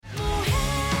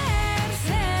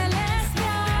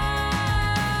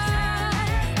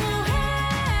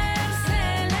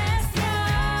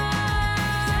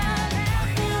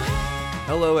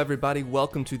Hello, everybody.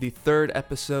 Welcome to the third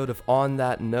episode of On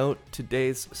That Note.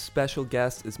 Today's special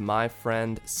guest is my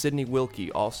friend Sydney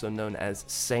Wilkie, also known as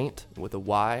Saint with a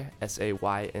Y,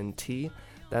 S-A-Y-N-T.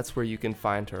 That's where you can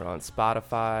find her on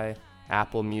Spotify,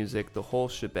 Apple Music, the whole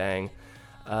shebang.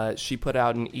 She put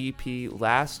out an EP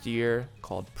last year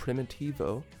called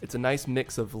Primitivo. It's a nice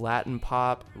mix of Latin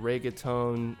pop,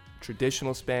 reggaeton,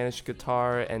 traditional Spanish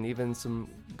guitar, and even some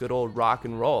good old rock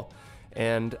and roll.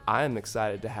 And I am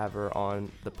excited to have her on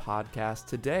the podcast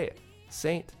today.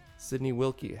 Saint, Sydney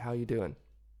Wilkie, how you doing?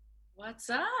 What's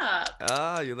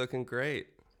up? You're looking great.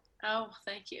 Oh,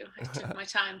 thank you. I took my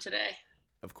time today.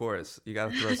 Of course. You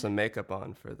got to throw some makeup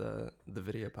on for the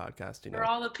video podcast, you know. For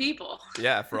all the people.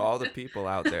 Yeah, for all the people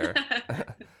out there.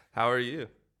 How are you?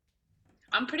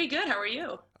 I'm pretty good. How are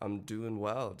you? I'm doing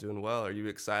well. Are you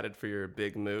excited for your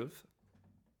big move?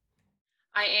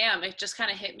 I am. It just kind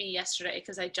of hit me yesterday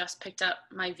because I just picked up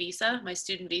my visa, my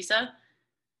student visa.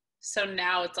 So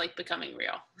now it's like becoming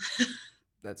real.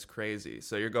 That's crazy.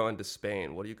 So you're going to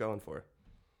Spain. What are you going for?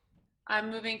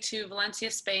 I'm moving to Valencia,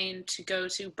 Spain to go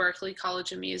to Berklee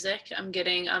College of Music. I'm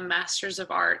getting a Master's of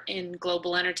Art in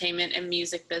Global Entertainment and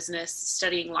Music Business,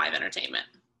 studying live entertainment.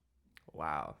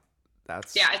 Wow.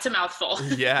 Yeah, it's a mouthful.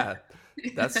 Yeah.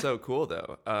 That's so cool,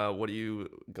 though. What are you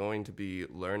going to be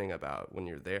learning about when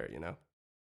you're there, you know?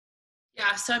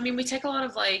 Yeah, so I mean, we take a lot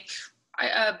of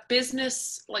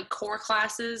business core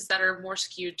classes that are more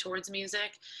skewed towards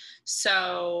music.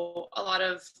 So a lot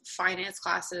of finance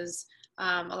classes,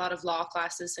 a lot of law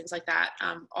classes, things like that,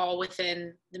 all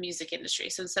within the music industry.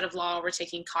 So instead of law, we're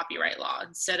taking copyright law.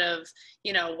 Instead of,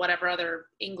 whatever other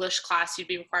English class you'd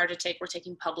be required to take, we're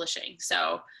taking publishing.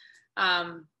 So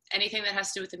anything that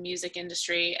has to do with the music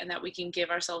industry and that we can give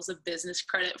ourselves a business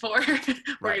credit for,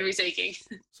 we're going to be taking.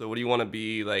 So what do you want to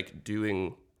be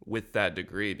doing with that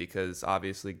degree? Because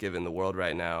obviously, given the world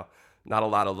right now, not a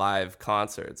lot of live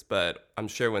concerts, but I'm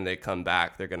sure when they come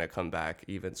back, they're going to come back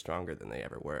even stronger than they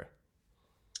ever were.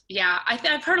 Yeah,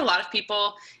 I've heard a lot of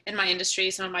people in my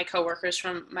industry, some of my coworkers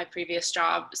from my previous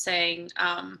job saying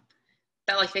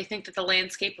that they think that the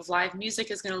landscape of live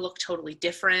music is going to look totally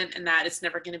different and that it's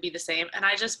never going to be the same. And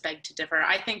I just beg to differ.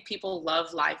 I think people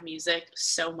love live music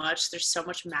so much. There's so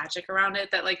much magic around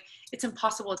it that it's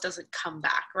impossible it doesn't come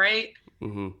back, right?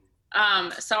 Mm-hmm.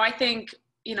 So I think,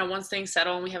 once things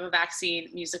settle and we have a vaccine,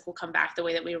 music will come back the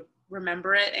way that we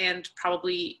remember it, and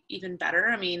probably even better.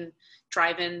 I mean,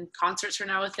 drive-in concerts are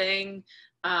now a thing,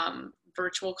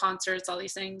 virtual concerts, all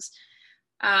these things.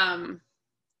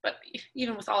 But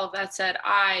even with all of that said,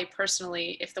 I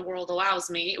personally, if the world allows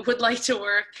me, would like to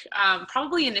work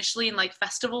probably initially in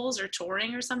festivals or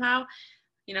touring or somehow.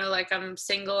 I'm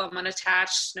single, I'm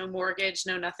unattached, no mortgage,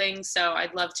 no nothing. So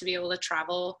I'd love to be able to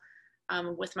travel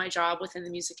with my job within the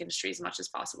music industry as much as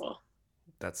possible.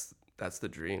 That's the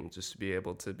dream, just to be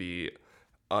able to be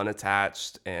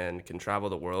unattached and can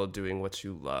travel the world doing what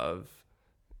you love.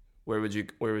 Where would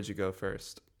you go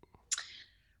first?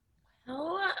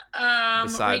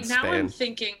 Right now Spain. I'm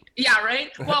thinking, yeah, right.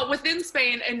 Well, within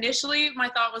Spain, initially my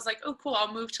thought was oh, cool,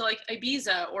 I'll move to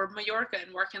Ibiza or Mallorca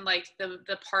and work in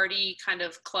the party kind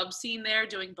of club scene there,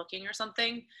 doing booking or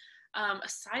something.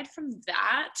 Aside from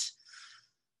that,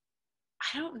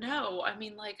 I don't know. I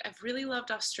mean, I've really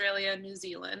loved Australia and New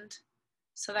Zealand,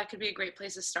 so that could be a great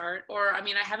place to start. Or, I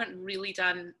mean, I haven't really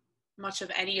done much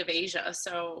of any of Asia,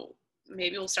 so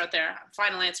maybe we'll start there.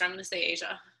 Final answer, I'm going to say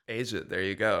Asia. Asia, there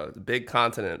you go. It's a big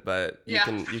continent, but you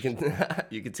can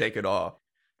you can take it all.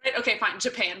 Right, okay, fine.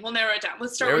 Japan. We'll narrow it down.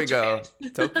 Let's start with Japan. There we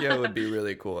go. Tokyo would be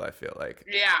really cool, I feel like.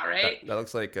 Yeah, right? That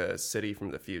looks like a city from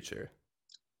the future.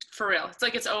 For real. It's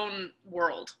like its own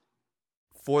world.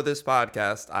 For this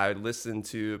podcast, I listened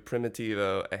to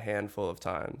Primitivo a handful of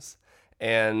times.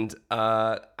 And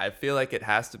I feel like it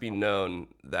has to be known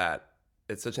that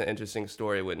it's such an interesting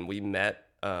story. When we met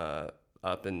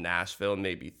up in Nashville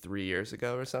maybe 3 years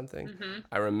ago or something, Mm-hmm.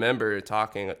 I remember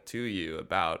talking to you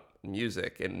about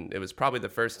music, and it was probably the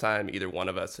first time either one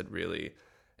of us had really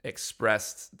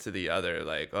expressed to the other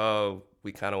oh,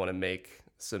 we kind of want to make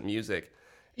some music.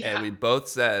 Yeah. And we both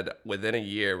said within a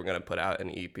year we're going to put out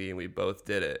an EP, and we both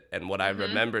did it. And what I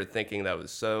remember thinking that was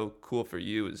so cool for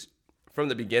you is from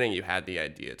the beginning you had the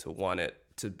idea to want it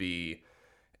to be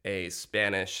a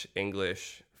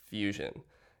Spanish-English fusion,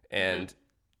 and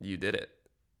you did it.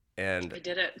 And I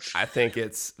did it. I think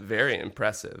it's very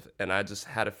impressive. And I just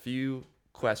had a few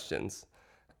questions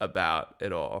about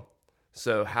it all.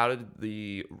 So how did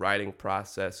the writing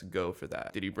process go for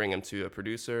that? Did you bring them to a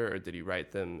producer, or did you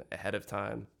write them ahead of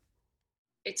time?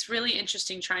 It's really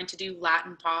interesting trying to do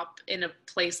Latin pop in a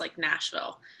place like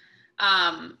Nashville.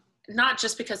 not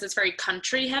just because it's very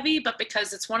country heavy, but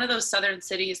because it's one of those southern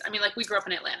cities. I mean, like we grew up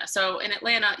in Atlanta. So in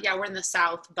Atlanta, yeah, we're in the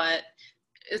South, but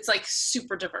it's like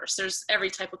super diverse. There's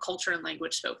every type of culture and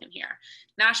language spoken here.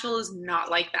 Nashville is not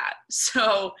like that.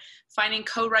 So finding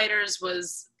co-writers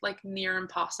was like near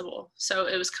impossible. So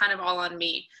it was kind of all on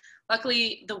me.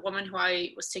 Luckily, the woman who I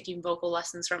was taking vocal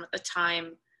lessons from at the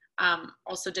time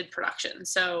also did production.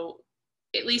 So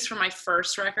at least for my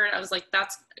first record, I was like,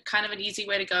 that's kind of an easy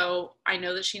way to go. I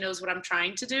know that she knows what I'm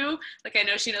trying to do. Like, I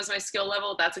know she knows my skill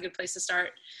level. That's a good place to start.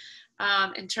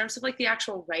 In terms of like the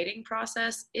actual writing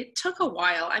process, it took a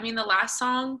while. I mean, the last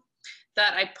song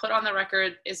that I put on the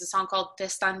record is a song called Te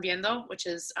Están Viendo, which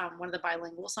is one of the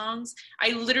bilingual songs.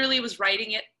 I literally was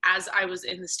writing it as I was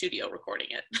in the studio recording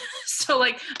it. So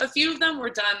like a few of them were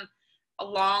done a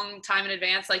long time in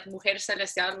advance. Like Mujer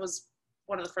Celestial was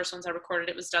one of the first ones I recorded.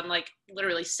 It was done like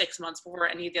literally 6 months before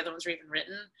any of the other ones were even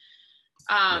written.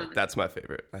 That's my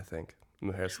favorite, I think.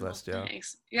 Mujer Celestial.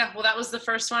 Thanks. Yeah, well, that was the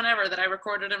first one ever that I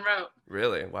recorded and wrote.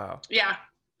 Really? Wow. Yeah.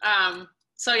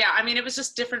 So yeah, I mean, it was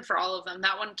just different for all of them.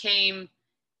 That one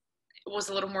was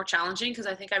a little more challenging because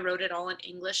I think I wrote it all in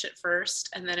English at first.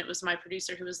 And then it was my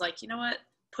producer who was like, you know what,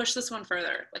 push this one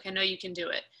further. Like, I know you can do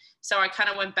it. So I kind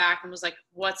of went back and was like,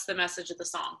 what's the message of the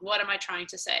song? What am I trying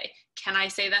to say? Can I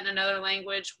say that in another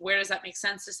language? Where does that make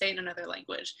sense to say in another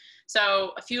language?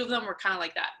 So a few of them were kind of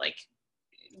like that, like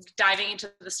diving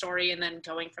into the story and then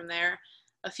going from there.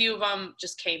 A few of them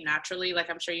just came naturally.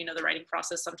 Like, I'm sure you know the writing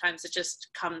process. Sometimes it just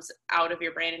comes out of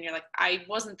your brain and you're like, I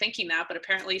wasn't thinking that, but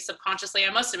apparently subconsciously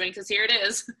I must have been because here it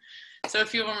is. So a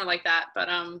few of them were like that. But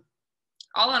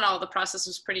all in all, the process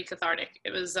was pretty cathartic.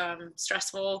 It was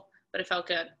stressful, but it felt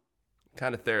good.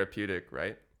 Kind of therapeutic,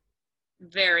 right?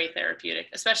 Very therapeutic,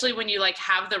 especially when you like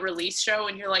have the release show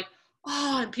and you're like,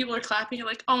 oh, and people are clapping. You're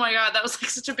like, oh my God, that was like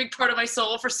such a big part of my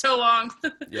soul for so long.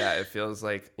 Yeah, it feels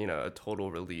like, a total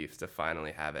relief to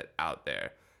finally have it out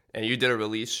there. And you did a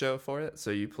release show for it?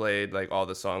 So you played like all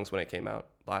the songs when it came out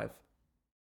live?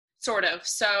 Sort of.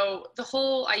 So the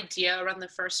whole idea around the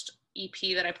first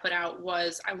EP that I put out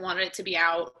was I wanted it to be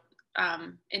out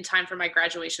in time for my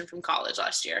graduation from college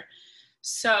last year.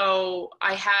 So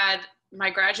I had my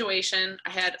graduation,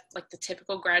 I had like the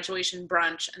typical graduation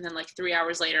brunch, and then like 3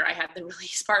 hours later I had the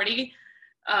release party.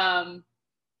 And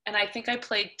I think I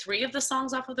played 3 of the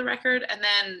songs off of the record. And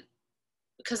then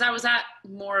because I was at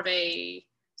more of a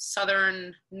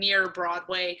southern near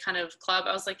Broadway kind of club,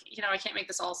 I was like, I can't make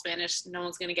this all Spanish. No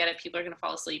one's going to get it. People are going to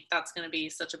fall asleep. That's going to be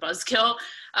such a buzzkill.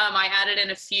 I added in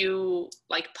a few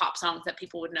like pop songs that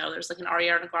people would know. There's like an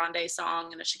Ariana Grande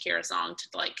song and a Shakira song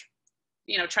to like,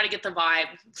 try to get the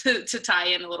vibe to tie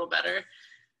in a little better.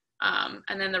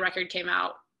 And then the record came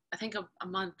out, I think a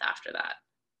month after that.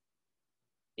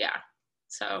 Yeah.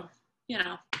 So,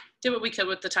 did what we could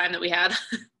with the time that we had.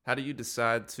 How do you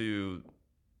decide to,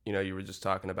 you were just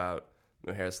talking about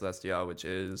Mujer Celestial, which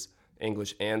is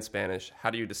English and Spanish.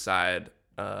 How do you decide,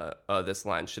 this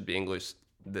line should be English,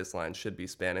 this line should be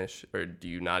Spanish, or do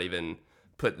you not even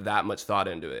put that much thought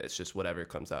into it? It's just whatever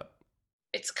comes up.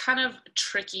 It's kind of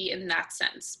tricky in that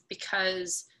sense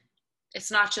because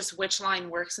it's not just which line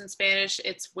works in Spanish,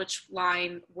 it's which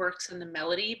line works in the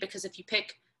melody. Because if you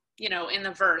pick, in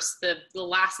the verse, the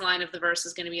last line of the verse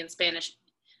is going to be in Spanish.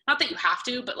 Not that you have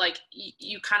to, but like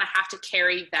you kind of have to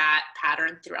carry that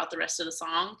pattern throughout the rest of the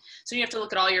song. So you have to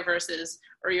look at all your verses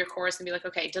or your chorus and be like,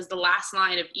 okay, does the last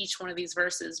line of each one of these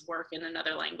verses work in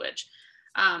another language?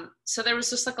 So there was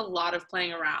just like a lot of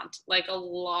playing around,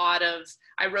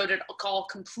 I wrote it all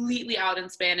completely out in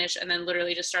Spanish and then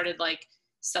literally just started like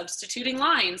substituting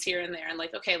lines here and there and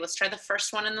like, okay, let's try the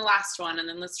first one and the last one. And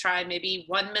then let's try maybe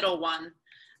one middle one,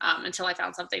 until I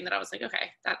found something that I was like,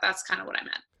 okay, that's kind of what I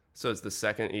meant. So is the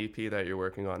second EP that you're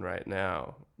working on right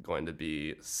now going to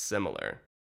be similar?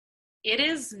 It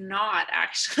is not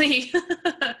actually.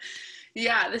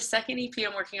 Yeah, the second EP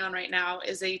I'm working on right now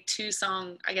is a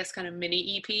 2-song, I guess, kind of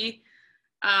mini EP.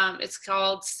 It's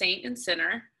called Saint and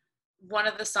Sinner. One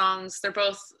of the songs, they're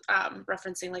both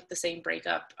referencing like the same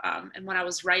breakup. And when I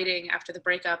was writing after the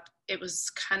breakup, it was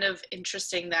kind of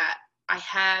interesting that I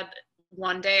had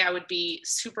one day I would be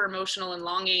super emotional and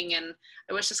longing and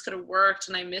I wish this could have worked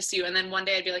and I miss you. And then one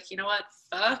day I'd be like, you know what?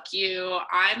 Fuck you.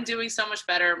 I'm doing so much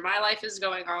better. My life is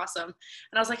going awesome.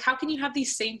 And I was like, how can you have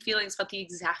these same feelings about the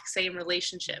exact same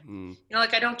relationship?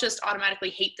 Like I don't just automatically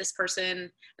hate this person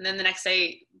and then the next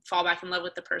day fall back in love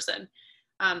with the person.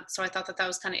 So I thought that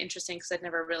was kind of interesting because I'd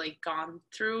never really gone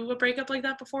through a breakup like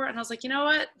that before. And I was like, you know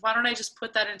what? Why don't I just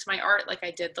put that into my art like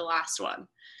I did the last one?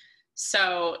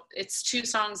 So it's 2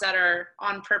 songs that are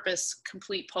on purpose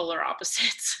complete polar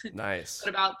opposites. Nice.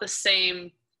 But about the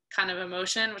same kind of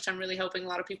emotion, which I'm really hoping a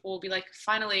lot of people will be like,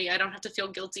 finally, I don't have to feel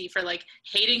guilty for like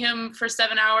hating him for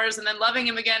 7 hours and then loving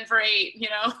him again for 8, you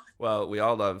know? Well, we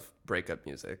all love breakup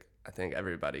music. I think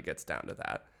everybody gets down to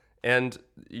that. And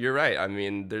you're right. I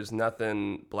mean, there's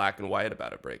nothing black and white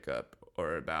about a breakup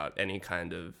or about any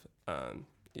kind of,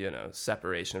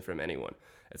 separation from anyone.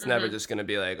 It's never just going to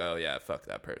be like, oh, yeah, fuck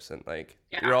that person. Like,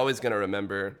 you're always going to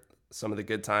remember some of the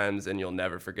good times, and you'll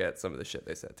never forget some of the shit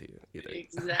they said to you either.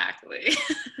 Exactly.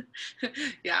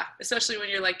 Yeah, especially when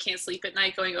you're like can't sleep at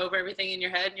night going over everything in your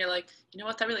head, and you're like, you know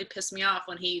what, that really pissed me off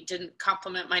when he didn't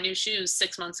compliment my new shoes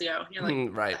 6 months ago. And you're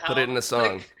like, right, put it in a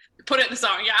song. Like, put it in the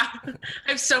song, yeah.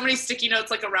 I have so many sticky notes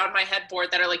like around my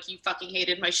headboard that are like, you fucking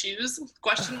hated my shoes, ?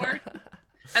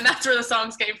 And that's where the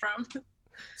songs came from.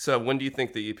 So when do you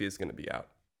think the EP is going to be out?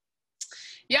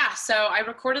 Yeah, so I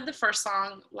recorded the first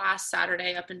song last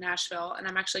Saturday up in Nashville, and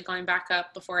I'm actually going back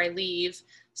up before I leave,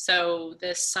 so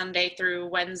this Sunday through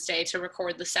Wednesday to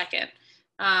record the second.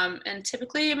 And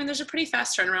typically, I mean, there's a pretty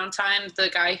fast turnaround time. The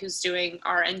guy who's doing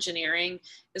our engineering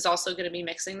is also going to be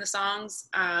mixing the songs.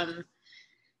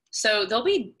 So they'll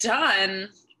be done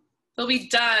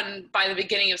by the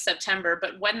beginning of September,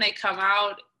 but when they come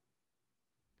out,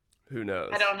 who knows?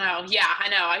 I don't know. Yeah, I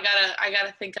know. I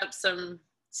gotta think up some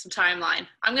timeline.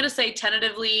 I'm gonna say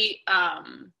tentatively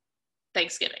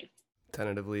Thanksgiving.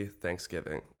 Tentatively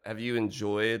Thanksgiving. Have you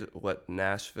enjoyed what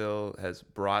Nashville has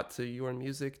brought to your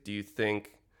music? Do you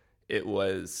think it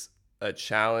was a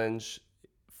challenge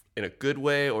in a good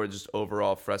way, or just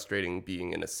overall frustrating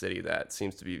being in a city that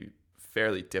seems to be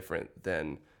fairly different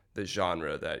than the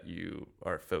genre that you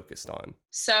are focused on?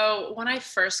 So when I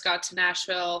first got to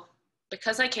Nashville,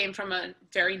 because I came from a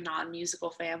very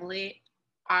non-musical family,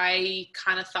 I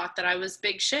kind of thought that I was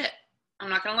big shit. I'm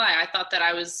not going to lie. I thought that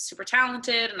I was super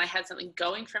talented and I had something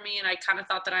going for me. And I kind of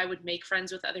thought that I would make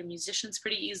friends with other musicians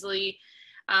pretty easily.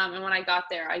 And when I got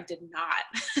there, I did not.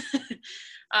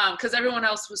 Because everyone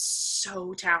else was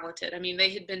so talented. I mean, they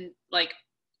had been like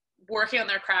working on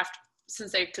their craft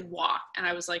since they could walk. And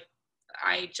I was like,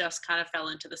 I just kind of fell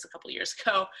into this a couple years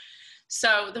ago.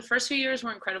 So the first few years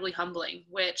were incredibly humbling,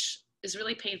 which is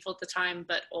really painful at the time,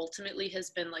 but ultimately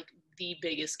has been like the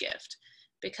biggest gift,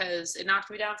 because it knocked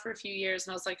me down for a few years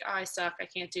and I was like, oh, I suck. I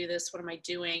can't do this. What am I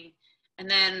doing? And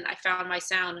then I found my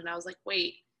sound and I was like,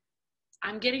 wait,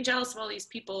 I'm getting jealous of all these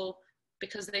people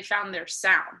because they found their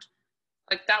sound.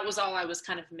 Like that was all I was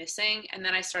kind of missing. And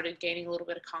then I started gaining a little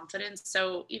bit of confidence.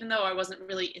 So even though I wasn't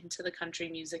really into the country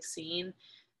music scene,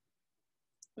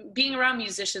 being around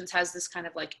musicians has this kind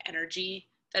of like energy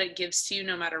that it gives to you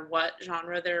no matter what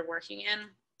genre they're working in.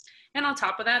 And on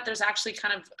top of that, there's actually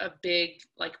kind of a big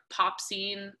like pop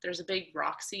scene. There's a big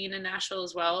rock scene in Nashville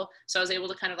as well. So I was able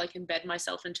to kind of like embed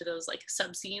myself into those like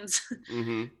sub scenes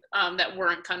that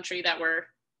weren't country, that were,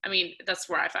 I mean, that's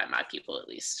where I find my people at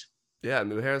least. Yeah,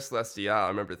 Mujer Celestial, I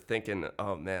remember thinking,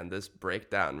 oh man, this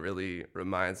breakdown really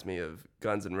reminds me of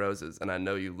Guns N' Roses, and I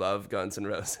know you love Guns N'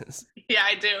 Roses. Yeah,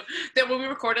 I do. Then when we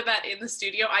recorded that in the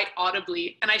studio, I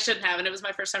audibly, and I shouldn't have, and it was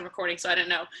my first time recording, so I didn't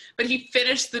know, but he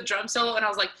finished the drum solo, and I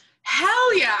was like,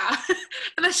 hell yeah!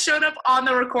 And that showed up on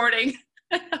the recording.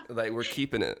 Like, we're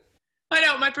keeping it. I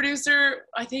know, my producer,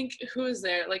 I think, who was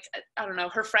there? Like, I don't know,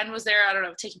 her friend was there, I don't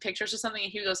know, taking pictures or something,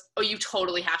 and he goes, oh, you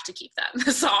totally have to keep that in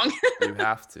the song. You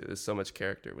have to. There's so much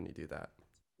character when you do that.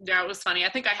 Yeah, it was funny. I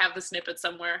think I have the snippet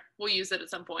somewhere. We'll use it at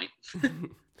some point. Do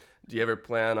you ever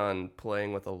plan on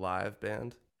playing with a live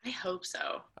band? I hope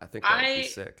so. I think that would be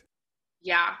sick.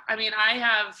 Yeah, I mean, I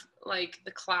have, like,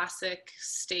 the classic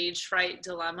stage fright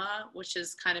dilemma, which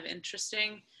is kind of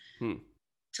interesting.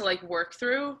 To like work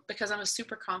through, because I'm a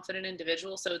super confident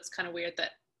individual, so it's kind of weird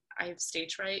that I have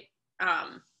stage fright,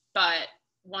 but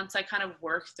once I kind of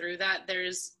work through that,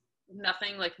 there's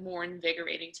nothing like more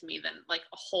invigorating to me than like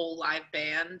a whole live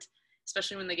band,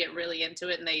 especially when they get really into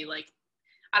it and they like,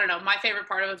 I don't know, my favorite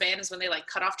part of a band is when they like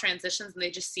cut off transitions and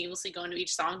they just seamlessly go into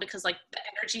each song, because like the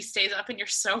energy stays up and you're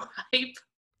so hype.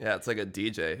 Yeah, it's like a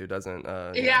DJ who doesn't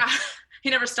yeah, he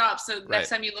never stops, so next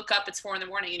time you look up it's 4 a.m.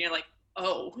 and you're like,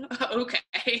 oh,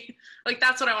 okay. Like,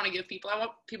 that's what I want to give people. I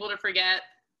want people to forget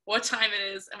what time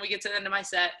it is, and we get to the end of my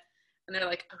set, and they're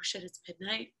like, oh, shit, it's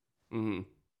midnight? Mm-hmm.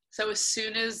 So as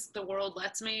soon as the world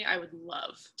lets me, I would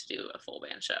love to do a full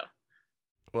band show.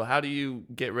 Well, how do you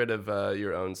get rid of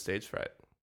your own stage fright?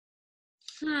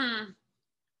 You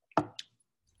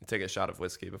take a shot of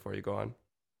whiskey before you go on?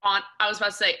 I was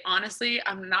about to say, honestly,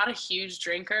 I'm not a huge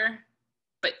drinker.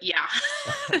 But yeah,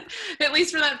 at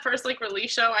least for that first like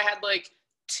release show, I had like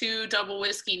 2 double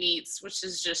whiskey neats, which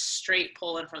is just straight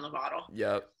pulling from the bottle.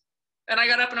 Yep. And I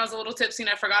got up and I was a little tipsy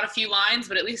and I forgot a few lines,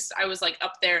 but at least I was like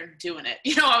up there and doing it.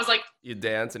 You know, I was like, You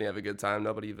dance and you have a good time.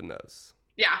 Nobody even knows.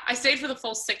 yeah, I stayed for the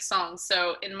full 6 songs.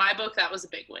 So in my book, that was a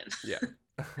big win. Yeah.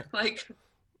 Like,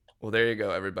 Well, there you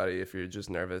go, everybody. If you're just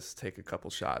nervous, take a couple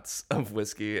shots of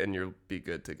whiskey and you'll be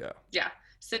good to go. yeah,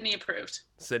 Sydney approved.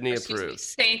 Sydney approved.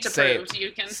 Saint approved.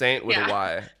 You can. Saint with a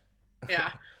Y.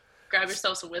 Yeah. Grab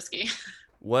yourself some whiskey.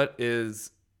 What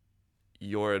is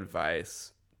your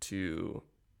advice to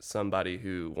somebody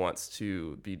who wants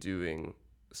to be doing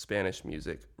Spanish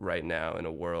music right now in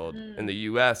a world, in the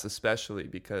US especially,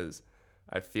 because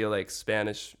I feel like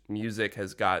Spanish music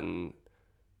has gotten,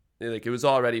 like, it was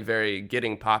already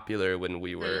getting popular when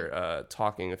we were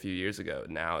talking a few years ago.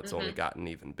 Now it's only gotten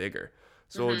even bigger.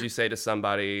 So what would you say to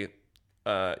somebody,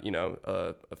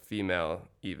 a female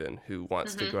even, who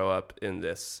wants to grow up in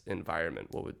this environment?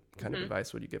 What kind of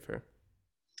advice would you give her?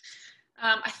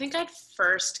 I think I'd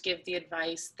first give the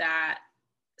advice that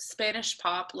Spanish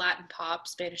pop, Latin pop,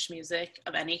 Spanish music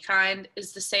of any kind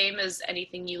is the same as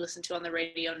anything you listen to on the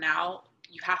radio now.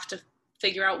 You have to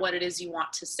figure out what it is you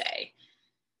want to say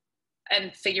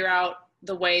and figure out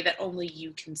the way that only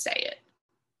you can say it.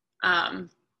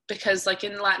 Because like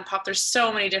in Latin pop, there's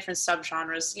so many different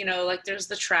subgenres, you know, like there's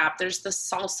the trap, there's the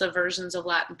salsa versions of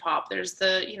Latin pop, there's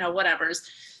the, you know, whatevers.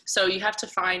 So you have to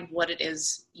find what it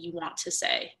is you want to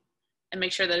say and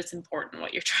make sure that it's important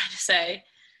what you're trying to say.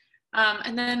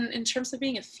 And then in terms of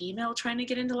being a female trying to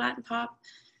get into Latin pop,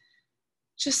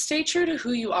 just stay true to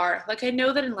who you are. Like, I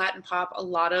know that in Latin pop, a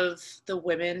lot of the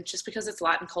women, just because it's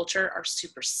Latin culture, are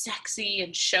super sexy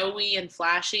and showy and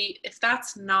flashy. If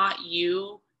that's not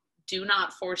you, do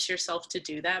not force yourself to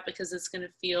do that, because it's going to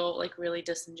feel like really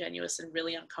disingenuous and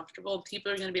really uncomfortable.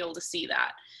 People are going to be able to see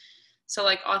that. So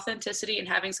like authenticity and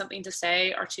having something to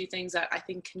say are two things that I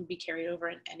think can be carried over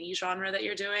in any genre that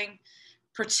you're doing,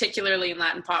 particularly in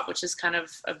Latin pop, which is kind of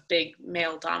a big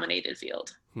male dominated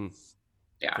field.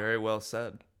 Yeah. Very well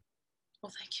said.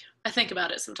 Well, thank you. I think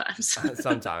about it sometimes.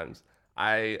 Sometimes.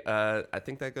 I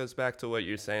think that goes back to what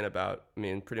you're saying about, I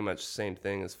mean, pretty much the same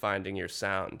thing as finding your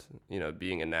sound, you know,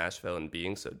 being in Nashville and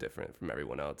being so different from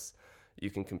everyone else. You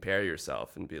can compare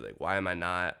yourself and be like, why am I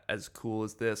not as cool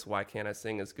as this? Why can't I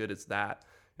sing as good as that?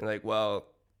 And like, well,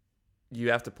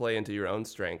 you have to play into your own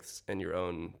strengths and your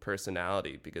own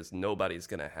personality, because nobody's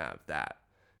going to have that.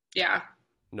 Yeah.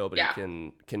 Nobody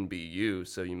can be you.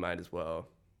 So you might as well,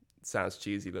 it sounds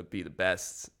cheesy, but be the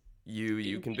best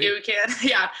you can be. You can.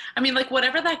 Yeah. I mean, like,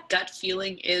 whatever that gut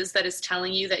feeling is that is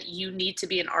telling you that you need to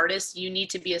be an artist, you need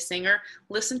to be a singer,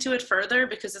 listen to it further,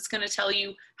 because it's going to tell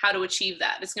you how to achieve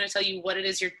that. It's going to tell you what it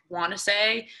is you want to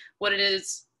say, what it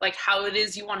is, like how it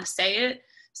is you want to say it.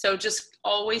 So just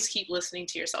always keep listening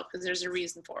to yourself, because there's a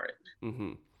reason for it.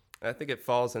 I think it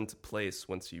falls into place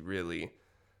once you really,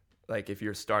 like, if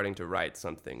you're starting to write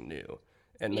something new,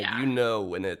 and like, you know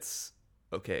when it's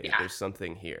okay, there's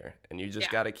something here, and you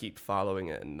just got to keep following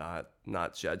it and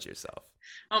not judge yourself.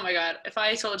 Oh my God. If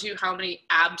I told you how many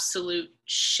absolute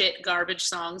shit garbage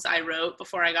songs I wrote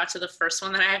before I got to the first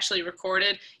one that I actually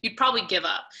recorded, you'd probably give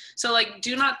up. So like,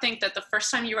 do not think that the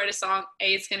first time you write a song,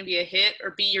 A, it's going to be a hit,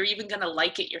 or B, you're even going to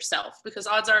like it yourself, because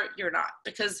odds are you're not,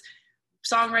 because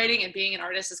songwriting and being an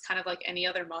artist is kind of like any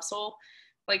other muscle.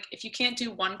 Like, if you can't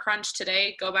do one crunch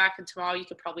today, go back and tomorrow you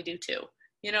could probably do 2.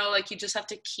 You know, like, you just have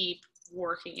to keep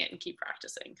working it and keep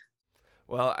practicing.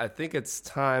 Well, I think it's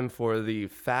time for the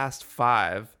Fast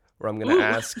 5, where I'm going to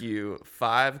ask you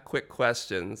 5 quick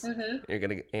questions. You're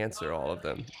going to answer all of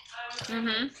them.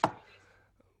 Okay.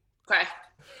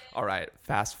 All right,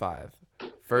 Fast 5.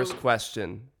 First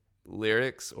question,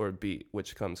 lyrics or beat?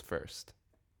 Which comes first?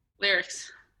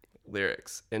 Lyrics.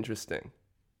 Lyrics. Interesting.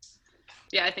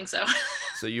 Yeah, I think so.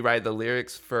 So you write the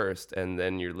lyrics first, and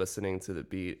then you're listening to the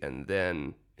beat, and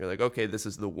then you're like, okay, this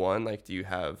is the one. Like, do you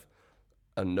have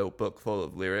a notebook full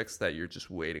of lyrics that you're just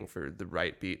waiting for the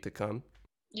right beat to come?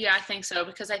 Yeah, I think so,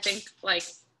 because I think, like,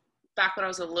 back when I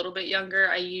was a little bit younger,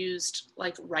 I used,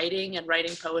 like, writing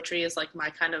poetry as, like, my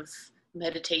kind of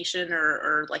meditation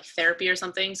or like therapy or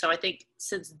something. So I think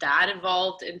since that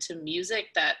evolved into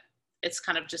music, that it's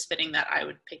kind of just fitting that I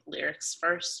would pick lyrics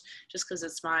first, just because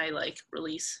it's my, like,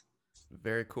 release.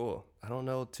 Very cool. I don't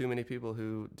know too many people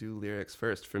who do lyrics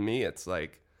first. For me, it's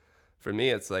like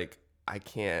I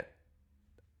can't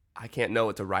know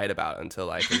what to write about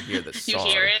until I can hear the song.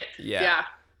 You hear it? Yeah.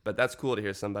 But that's cool to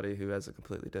hear somebody who has a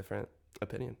completely different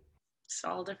opinion. It's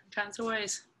all different kinds of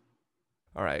ways.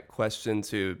 All right. Question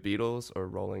 2, Beatles or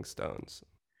Rolling Stones?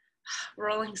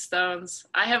 Rolling Stones.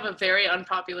 I have a very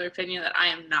unpopular opinion that I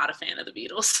am not a fan of the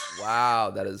Beatles.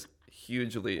 Wow, that is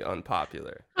hugely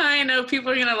unpopular. I know people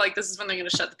are gonna like. This is when they're gonna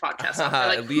shut the podcast off. They're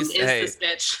like, At least, who is hey, this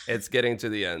bitch? It's getting to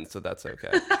the end, so that's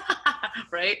okay.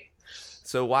 Right?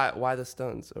 So why the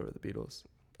Stones over the Beatles?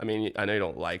 I mean, I know you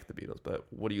don't like the Beatles, but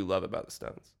what do you love about the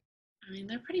Stones? I mean,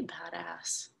 they're pretty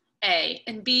badass. A.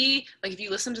 And B, like if you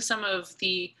listen to some of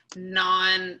the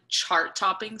non-chart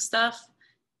topping stuff,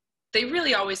 they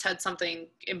really always had something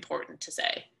important to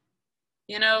say.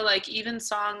 You know, like even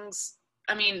songs,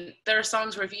 I mean, there are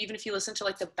songs where even if you listen to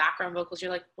like the background vocals,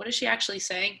 you're like, what is she actually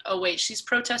saying? Oh, wait, she's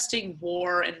protesting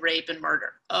war and rape and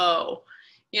murder. Oh,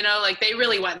 you know, like they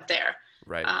really went there.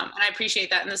 Right. And I appreciate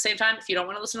that. And at the same time, if you don't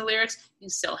want to listen to lyrics, you can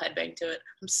still headbang to it.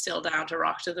 I'm still down to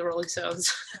rock to the Rolling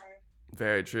Stones.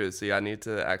 Very true. See, I need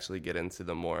to actually get into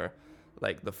the more,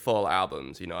 like the full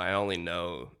albums. You know, I only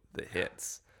know the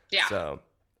hits. Yeah. So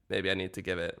maybe I need to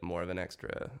give it more of an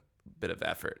extra bit of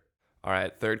effort. All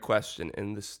right, third question.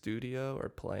 In the studio or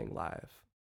playing live?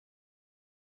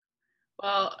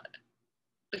 Well,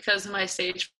 because of my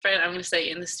stage fright, I'm going to say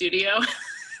in the studio.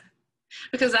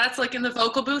 Because that's like in the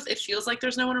vocal booth, it feels like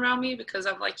there's no one around me because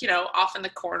I'm like, you know, off in the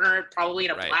corner, probably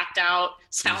in a blacked out,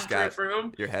 soundproof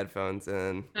room. Your headphones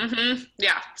in. Mm-hmm.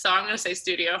 Yeah. So I'm going to say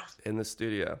studio. In the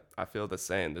studio. I feel the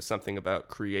same. There's something about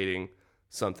creating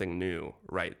something new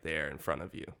right there in front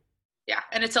of you. Yeah.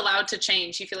 And it's allowed to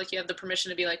change. You feel like you have the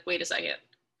permission to be like, wait a second.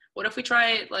 What if we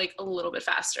try it like a little bit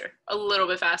faster? A little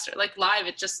bit faster. Like live,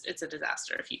 it's a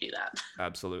disaster if you do that.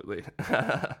 Absolutely.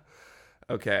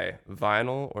 Okay,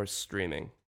 vinyl or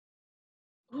streaming?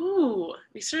 Ooh,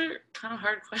 these are kind of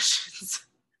hard questions.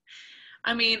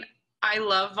 I mean, I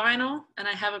love vinyl, and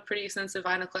I have a pretty extensive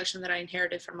vinyl collection that I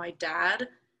inherited from my dad.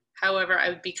 However, I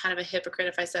would be kind of a hypocrite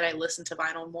if I said I listen to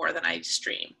vinyl more than I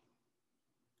stream.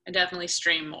 I definitely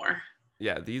stream more.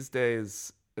 Yeah, these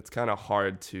days, it's kind of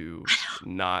hard to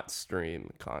not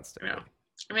stream constantly. Yeah.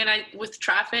 I mean, with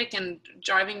traffic and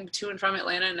driving to and from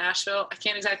Atlanta and Nashville, I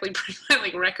can't exactly bring my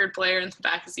like record player in the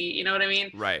back seat. You know what I mean?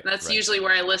 Right. And that's usually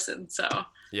where I listen. So.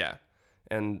 Yeah,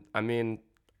 and I mean,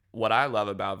 what I love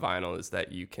about vinyl is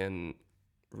that you can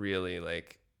really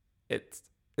like it's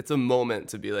a moment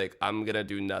to be like, I'm gonna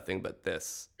do nothing but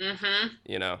this. Mm-hmm.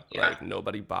 You know, like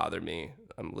nobody bother me.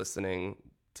 I'm listening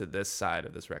to this side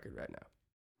of this record right now.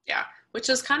 Yeah, which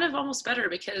is kind of almost better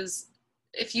because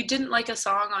if you didn't like a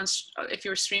song if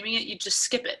you were streaming it, you'd just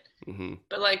skip it. Mm-hmm.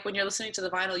 But like when you're listening to the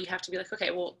vinyl, you have to be like,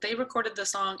 okay, well, they recorded the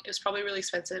song. It was probably really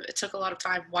expensive. It took a lot of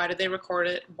time. Why did they record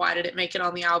it? Why did it make it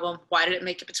on the album? Why did it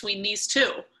make it between these two?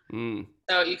 Mm.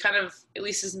 So you kind of, at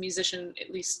least as a musician,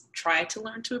 at least try to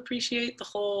learn to appreciate the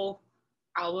whole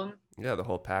album. Yeah, the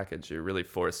whole package. You're really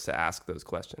forced to ask those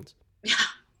questions. Yeah.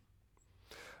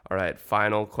 All right,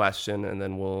 final question, and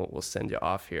then we'll send you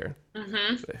off here.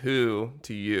 Mm-hmm. Who,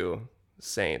 to you,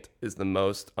 Saint, is the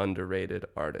most underrated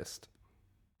artist?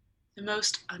 The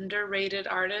most underrated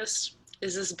artist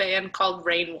is this band called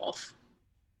Rainwolf.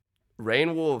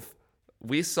 Rainwolf,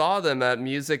 we saw them at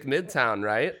Music Midtown,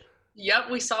 right? Yep,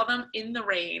 we saw them in the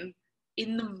rain,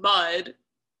 in the mud,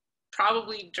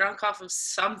 probably drunk off of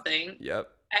something. Yep.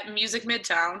 At Music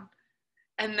Midtown.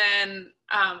 And then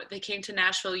they came to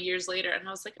Nashville years later, and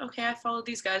I was like, okay, I followed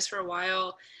these guys for a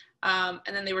while. And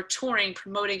then they were touring,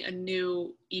 promoting a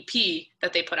new EP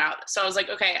that they put out. So I was like,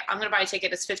 okay, I'm going to buy a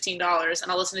ticket. It's $15,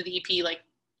 and I'll listen to the EP. Like,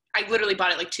 I literally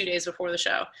bought it like 2 days before the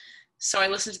show. So I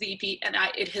listened to the EP, and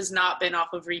it has not been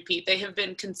off of repeat. They have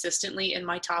been consistently in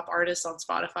my top artists on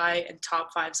Spotify and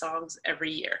top 5 songs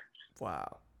every year.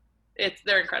 Wow.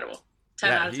 They're incredible.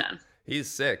 10 out of 10. He's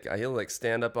sick. He'll like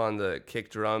stand up on the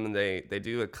kick drum, and they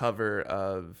do a cover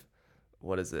of,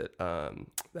 what is it?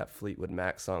 That Fleetwood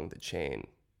Mac song, The Chain.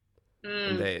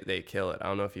 And they kill it. I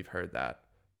don't know if you've heard that.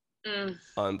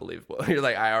 Unbelievable. You're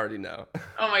like, I already know.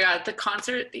 Oh my God. The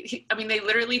concert, I mean, they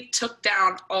literally took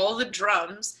down all the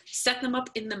drums, set them up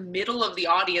in the middle of the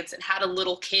audience, and had a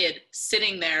little kid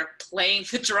sitting there playing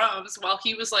the drums while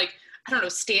he was like, I don't know,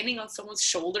 standing on someone's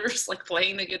shoulders, like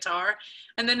playing the guitar.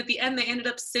 And then at the end, they ended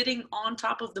up sitting on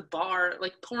top of the bar,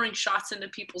 like pouring shots into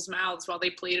people's mouths while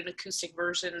they played an acoustic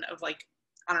version of like,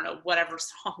 I don't know, whatever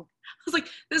song. I was like,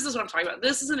 this is what I'm talking about.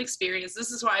 This is an experience.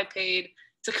 This is why I paid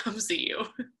to come see you.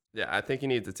 Yeah, I think you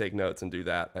need to take notes and do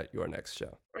that at your next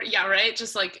show. Yeah, right?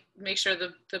 Just like make sure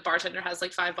the bartender has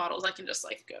like 5 bottles I can just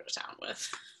like go to town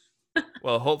with.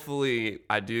 Well, hopefully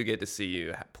I do get to see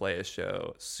you play a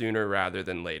show sooner rather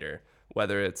than later,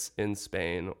 whether it's in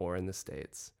Spain or in the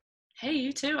States. Hey,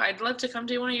 you too. I'd love to come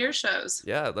to one of your shows.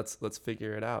 Yeah, let's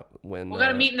figure it out. When we'll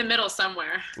gotta meet in the middle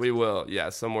somewhere. We will, yeah,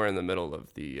 somewhere in the middle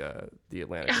of the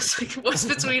Atlantic. I was like, what's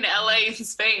between LA and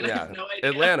Spain? Yeah, I have no idea.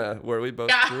 Atlanta, where we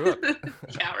both grew up.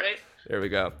 Yeah, right. There we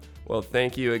go. Well,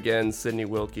 thank you again, Sydney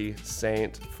Wilkie,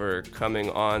 Saint, for coming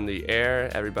on the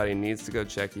air. Everybody needs to go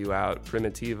check you out.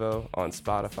 Primitivo on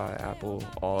Spotify, Apple,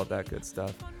 all of that good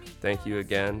stuff. Thank you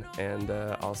again, and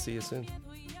I'll see you soon.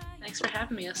 Thanks for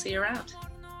having me. I'll see you around.